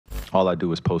All I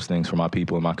do is post things for my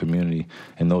people in my community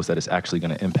and those that it's actually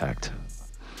going to impact.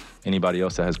 Anybody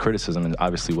else that has criticism, it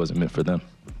obviously wasn't meant for them.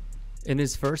 In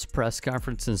his first press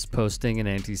conference since posting an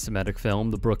anti-Semitic film,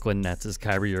 the Brooklyn Nets'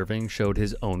 Kyrie Irving showed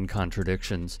his own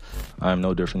contradictions. I am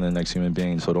no different than the next human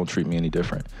being, so don't treat me any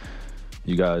different.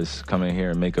 You guys come in here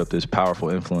and make up this powerful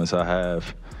influence I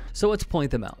have. So let's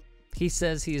point them out. He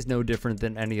says he is no different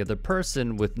than any other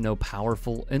person with no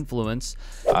powerful influence.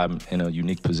 I'm in a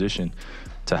unique position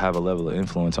to have a level of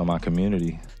influence on my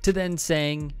community. To then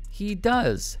saying he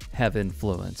does have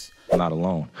influence. I'm not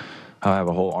alone. I have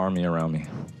a whole army around me.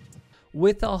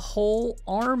 With a whole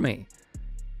army.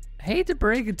 Hate to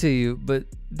break it to you, but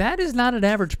that is not an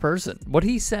average person. What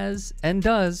he says and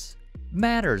does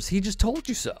matters. He just told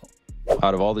you so.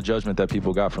 Out of all the judgment that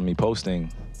people got from me posting,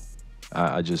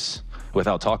 I just,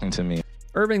 without talking to me.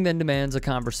 Irving then demands a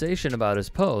conversation about his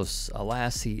posts.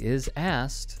 Alas, he is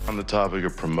asked. On the topic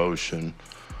of promotion,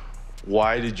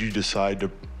 why did you decide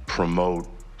to promote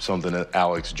something that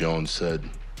Alex Jones said?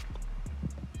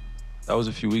 That was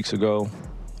a few weeks ago.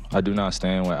 I do not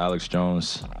stand with Alex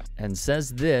Jones. And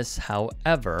says this,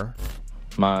 however.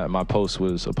 My post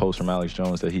was a post from Alex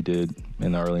Jones that he did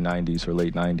in the early 90s or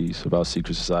late 90s about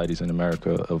secret societies in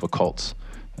America of occults,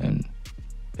 and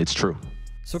it's true.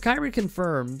 So Kyrie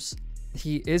confirms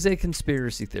he is a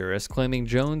conspiracy theorist, claiming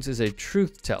Jones is a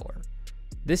truth teller.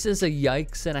 This is a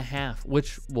yikes and a half,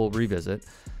 which we'll revisit.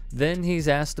 Then he's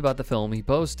asked about the film he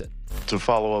posted. To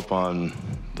follow up on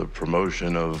the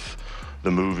promotion of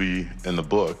the movie and the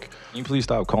book. Can you please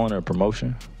stop calling it a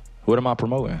promotion? What am I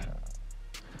promoting?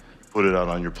 Put it out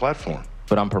on your platform.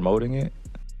 But I'm promoting it?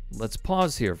 Let's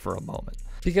pause here for a moment,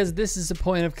 because this is a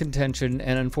point of contention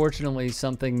and unfortunately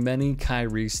something many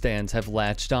Kyrie stans have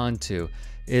latched onto.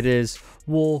 It is,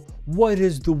 well, what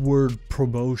is the word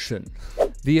promotion?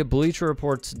 Via Bleacher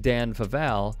Report's Dan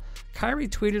Favale, Kyrie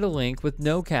tweeted a link with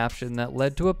no caption that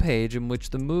led to a page in which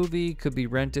the movie could be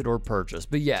rented or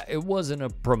purchased. But yeah, it wasn't a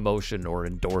promotion or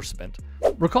endorsement.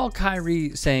 Recall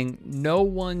Kyrie saying, "No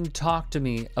one talked to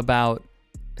me about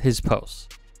his posts."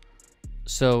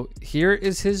 So here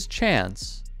is his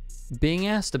chance being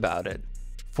asked about it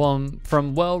from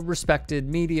well-respected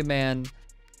media man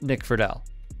Nick Friedel.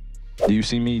 Do you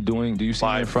see me in front of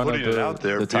the putting it out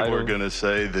there, people title? are going to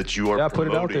say that you are Yeah, I put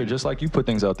it out there just like you put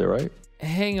things out there, right?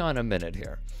 Hang on a minute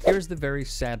here. Here's the very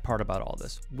sad part about all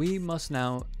this. We must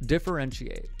now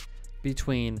differentiate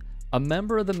between a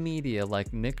member of the media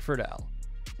like Nick Friedel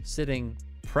sitting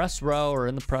press row or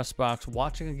in the press box,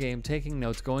 watching a game, taking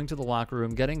notes, going to the locker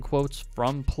room, getting quotes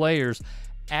from players,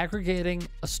 aggregating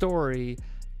a story,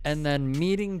 and then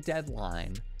meeting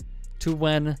deadline to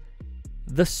when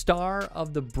the star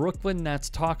of the Brooklyn Nets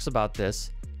talks about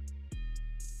this.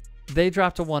 They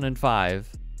dropped to 1-5,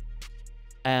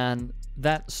 and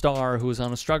that star, who is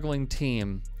on a struggling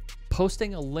team,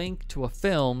 posting a link to a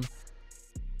film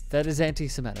that is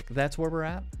anti-Semitic. That's where we're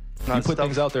at. You put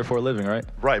things out there for a living, right?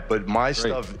 Right, but my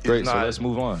stuff is not so let's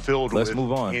move on. filled with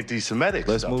anti-Semitic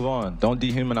Let's stuff. move on. Don't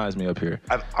dehumanize me up here.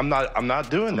 I'm not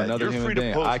doing I'm that. another You're human free to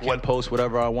being. post I can post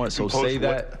whatever I want, so say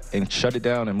that and shut it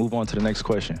down and move on to the next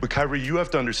question. But Kyrie, you have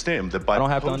to understand that by I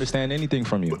don't have to understand anything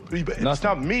from you. It's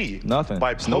not me. Nothing.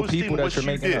 By It's no posting people that what you're you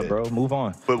making did, up, bro. Move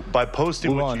on. But by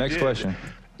posting Move what on. you Next did, question.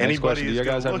 Anybody Do you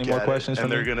guys have any more questions for and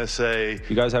me? they're gonna say,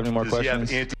 You guys have any more does he have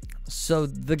questions? So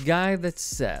the guy that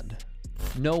said,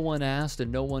 "No one asked and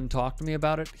no one talked to me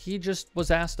about it," he just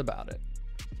was asked about it.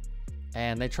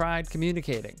 And they tried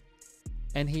communicating.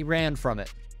 And he ran from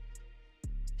it.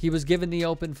 He was given the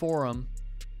open forum.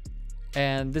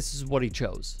 And this is what he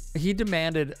chose. He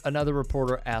demanded another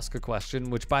reporter ask a question,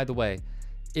 which, by the way,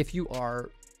 if you are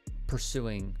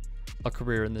pursuing a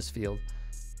career in this field,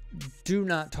 do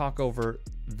not talk over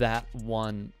that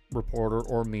one reporter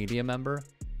or media member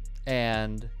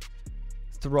and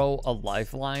throw a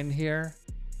lifeline here,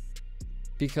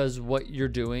 because what you're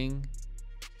doing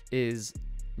is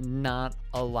not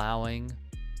allowing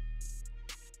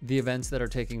the events that are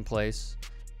taking place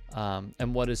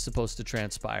and what is supposed to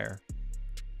transpire.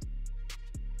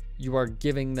 You are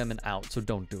giving them an out, so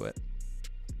don't do it.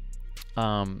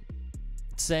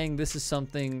 Saying this is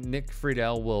something Nick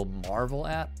Friedel will marvel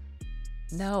at?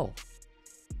 No.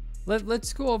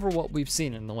 Let's go over what we've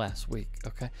seen in the last week,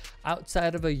 okay?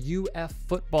 Outside of a UF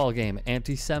football game,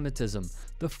 anti-Semitism.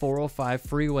 The 405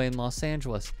 freeway in Los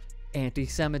Angeles,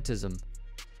 anti-Semitism.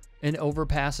 An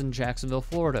overpass in Jacksonville,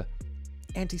 Florida,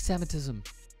 anti-Semitism.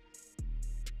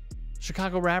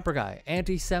 Chicago rapper guy,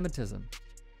 anti-Semitism.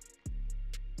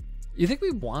 You think we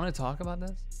want to talk about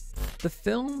this? The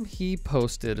film he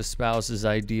posted espouses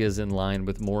ideas in line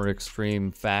with more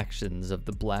extreme factions of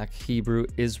the Black Hebrew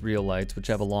Israelites, which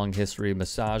have a long history of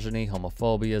misogyny,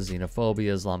 homophobia,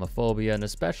 xenophobia, Islamophobia, and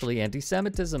especially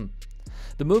anti-Semitism.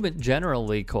 The movement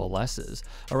generally coalesces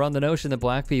around the notion that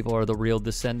black people are the real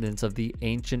descendants of the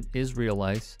ancient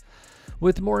Israelites,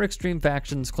 with more extreme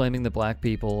factions claiming that black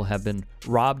people have been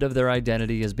robbed of their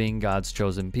identity as being God's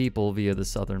chosen people via the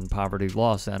Southern Poverty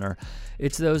Law Center.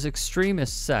 It's those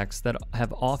extremist sects that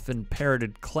have often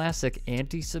parroted classic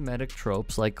anti-Semitic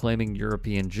tropes like claiming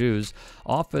European Jews,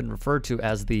 often referred to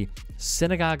as the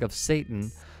synagogue of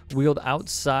Satan, wield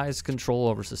outsized control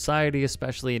over society,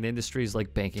 especially in industries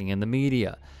like banking and the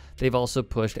media. They've also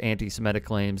pushed anti-Semitic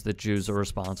claims that Jews are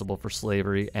responsible for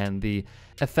slavery and the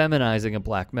effeminizing of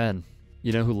black men.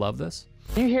 You know who love this?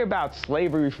 You hear about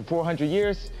slavery for 400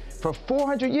 years? For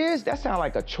 400 years? That sounds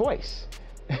like a choice.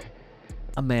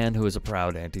 A man who is a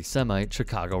proud anti-Semite,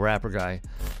 Chicago rapper guy.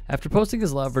 After posting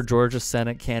his love for Georgia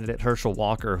Senate candidate Herschel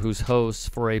Walker, whose hosts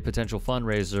for a potential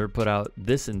fundraiser put out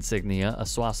this insignia, a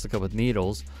swastika with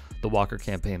needles, the Walker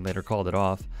campaign later called it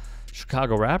off,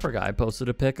 Chicago rapper guy posted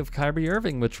a pic of Kyrie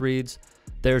Irving, which reads,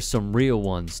 "There's some real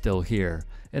ones still here."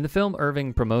 In the film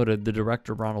Irving promoted, the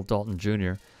director Ronald Dalton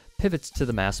Jr. pivots to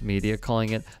the mass media,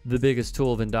 calling it the biggest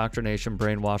tool of indoctrination,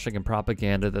 brainwashing, and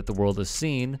propaganda that the world has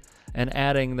seen, and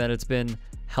adding that it's been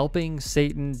helping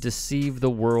Satan deceive the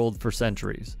world for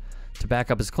centuries. To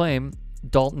back up his claim,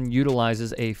 Dalton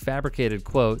utilizes a fabricated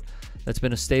quote that's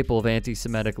been a staple of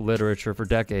anti-Semitic literature for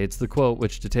decades. The quote,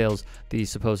 which details the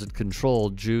supposed control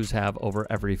Jews have over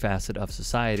every facet of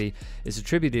society, is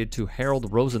attributed to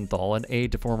Harold Rosenthal, an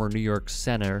aide to former New York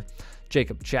Senator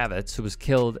Jacob Javits, who was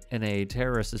killed in a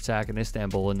terrorist attack in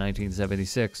Istanbul in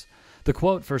 1976. The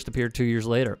quote first appeared 2 years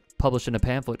later, published in a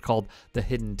pamphlet called The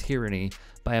Hidden Tyranny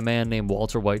by a man named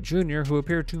Walter White Jr., who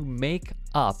appeared to make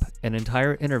up an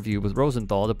entire interview with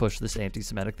Rosenthal to push this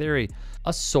anti-Semitic theory.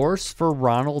 A source for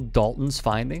Ronald Dalton's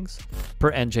findings?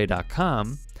 Per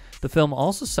NJ.com, the film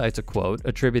also cites a quote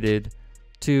attributed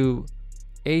to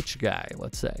H guy,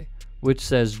 let's say, which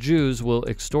says Jews will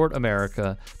extort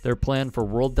America. Their plan for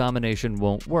world domination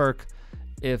won't work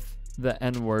if the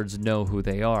N-words know who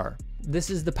they are.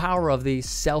 This is the power of the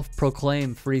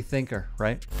self-proclaimed free thinker,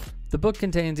 right? The book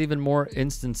contains even more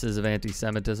instances of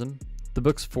anti-Semitism. The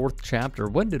book's 4th chapter,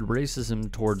 When Did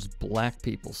Racism Towards Black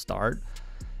People Start?,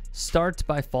 starts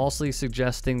by falsely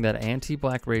suggesting that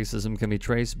anti-black racism can be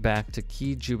traced back to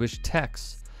key Jewish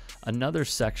texts. Another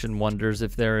section wonders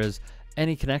if there is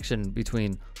any connection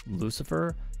between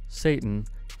Lucifer, Satan,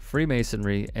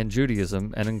 Freemasonry, and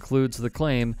Judaism, and includes the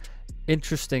claim,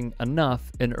 interesting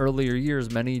enough, in earlier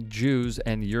years many Jews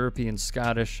and European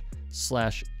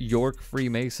Scottish/York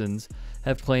Freemasons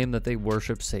have claimed that they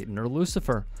worship Satan or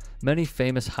Lucifer. Many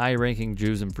famous high-ranking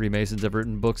Jews and Freemasons have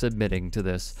written books admitting to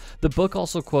this. The book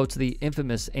also quotes the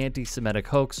infamous anti-Semitic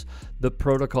hoax, The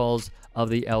Protocols of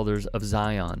the Elders of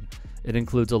Zion. It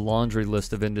includes a laundry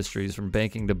list of industries from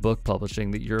banking to book publishing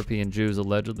that European Jews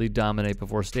allegedly dominate,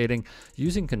 before stating,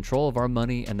 using control of our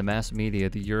money and the mass media,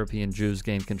 the European Jews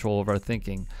gain control of our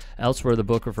thinking. Elsewhere, the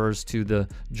book refers to the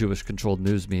Jewish-controlled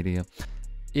news media.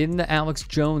 In the Alex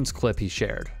Jones clip he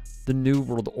shared, the New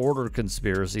World Order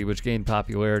conspiracy, which gained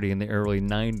popularity in the early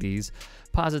 90s,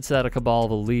 posits that a cabal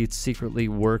of elites secretly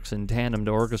works in tandem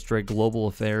to orchestrate global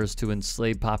affairs to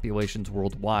enslave populations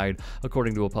worldwide.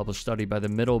 According to a published study by the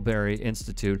Middlebury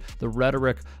Institute, the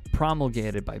rhetoric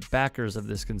promulgated by backers of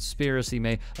this conspiracy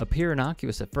may appear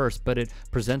innocuous at first, but it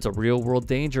presents a real-world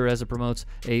danger as it promotes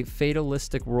a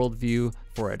fatalistic worldview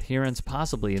for adherents,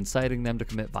 possibly inciting them to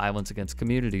commit violence against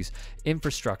communities,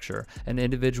 infrastructure, and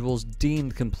individuals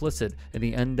deemed complicit in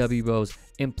the NWO's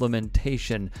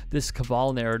implementation. This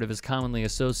cabal narrative is commonly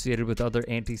associated with other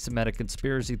anti-Semitic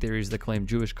conspiracy theories that claim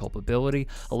Jewish culpability,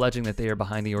 alleging that they are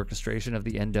behind the orchestration of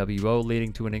the NWO,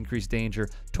 leading to an increased danger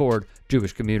toward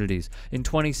Jewish communities. In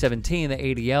 2017, the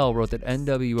ADL wrote that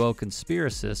NWO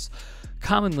conspiracists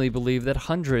commonly believe that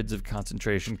hundreds of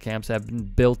concentration camps have been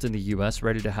built in the U.S.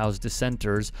 ready to house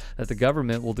dissenters, that the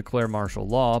government will declare martial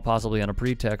law, possibly on a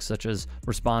pretext such as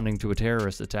responding to a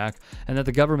terrorist attack, and that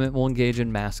the government will engage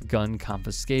in mass gun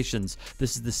confiscations.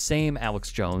 This is the same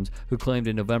Alex Jones who claimed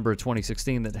in November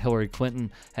 2016 that Hillary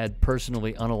Clinton had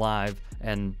personally unalived,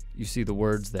 and you see the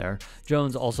words there.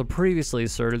 Jones also previously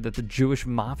asserted that the Jewish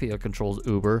mafia controls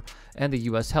Uber and the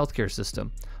U.S. healthcare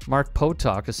system. Mark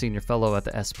Potok, a senior fellow at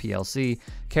the SPLC,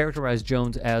 characterized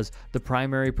Jones as the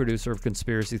primary producer of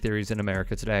conspiracy theories in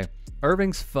America today.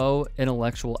 Irving's faux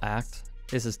intellectual act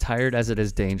is as tired as it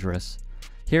is dangerous.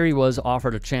 Here he was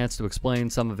offered a chance to explain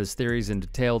some of his theories in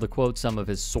detail, to quote some of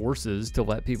his sources to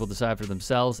let people decide for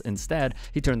themselves. Instead,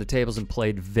 he turned the tables and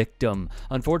played victim.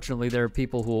 Unfortunately, there are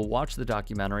people who will watch the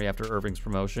documentary after Irving's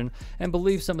promotion and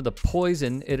believe some of the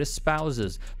poison it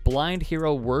espouses. Blind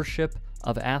hero worship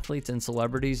of athletes and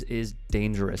celebrities is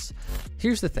dangerous.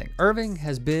 Here's the thing. Irving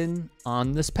has been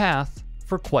on this path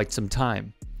for quite some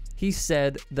time. He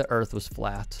said the earth was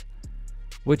flat,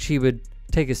 which he would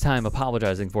take his time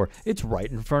apologizing for. It's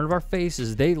right in front of our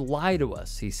faces. They lie to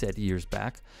us, he said years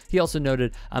back. He also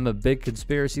noted, I'm a big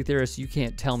conspiracy theorist. You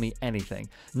can't tell me anything.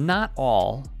 Not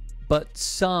all, but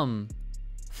some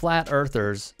flat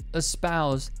earthers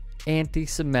espouse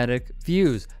anti-Semitic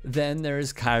views. Then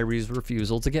there's Kyrie's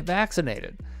refusal to get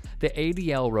vaccinated. The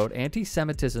ADL wrote,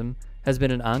 anti-Semitism has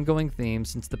been an ongoing theme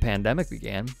since the pandemic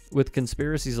began, with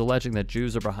conspiracies alleging that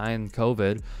Jews are behind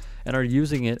COVID and are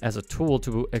using it as a tool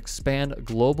to expand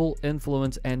global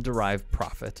influence and derive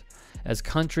profit. As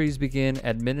countries begin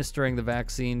administering the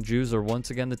vaccine, Jews are once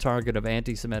again the target of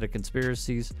anti-Semitic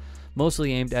conspiracies,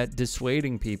 mostly aimed at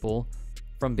dissuading people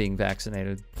from being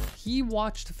vaccinated. He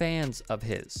watched fans of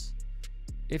his,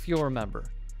 if you'll remember,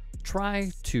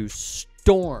 try to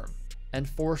storm and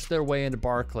force their way into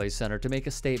Barclays Center to make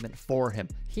a statement for him.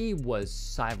 He was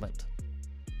silent.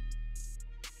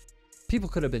 People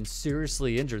could have been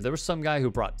seriously injured. There was some guy who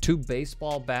brought 2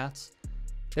 baseball bats.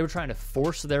 They were trying to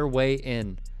force their way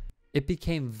in. It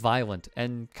became violent,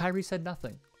 and Kyrie said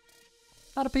nothing.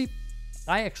 Not a peep.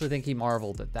 I actually think he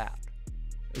marveled at that,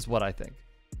 is what I think.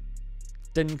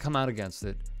 Didn't come out against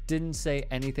it. Didn't say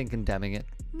anything condemning it.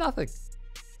 Nothing.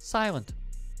 Silent.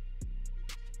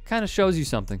 Kind of shows you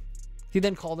something. He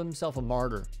then called himself a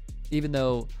martyr, even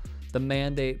though the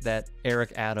mandate that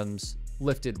Eric Adams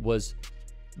lifted was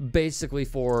basically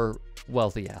for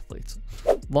wealthy athletes.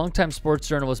 Longtime sports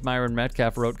journalist Myron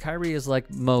Metcalf wrote, Kyrie is like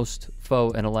most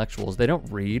faux intellectuals. They don't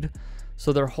read,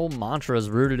 so their whole mantra is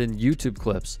rooted in YouTube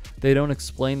clips. They don't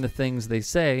explain the things they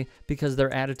say because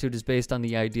their attitude is based on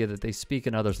the idea that they speak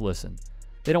and others listen.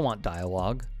 They don't want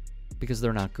dialogue because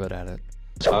they're not good at it.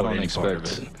 I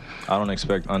don't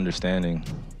expect understanding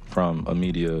from a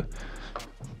media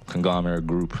conglomerate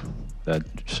group that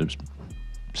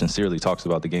sincerely talks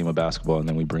about the game of basketball, and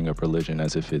then we bring up religion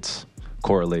as if it's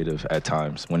correlative at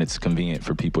times when it's convenient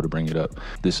for people to bring it up.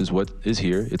 This is what is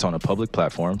here. It's on a public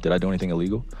platform. Did I do anything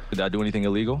illegal? Did I do anything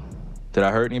illegal? Did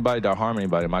I hurt anybody? Did I harm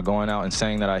anybody? Am I going out and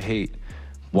saying that I hate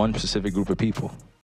one specific group of people?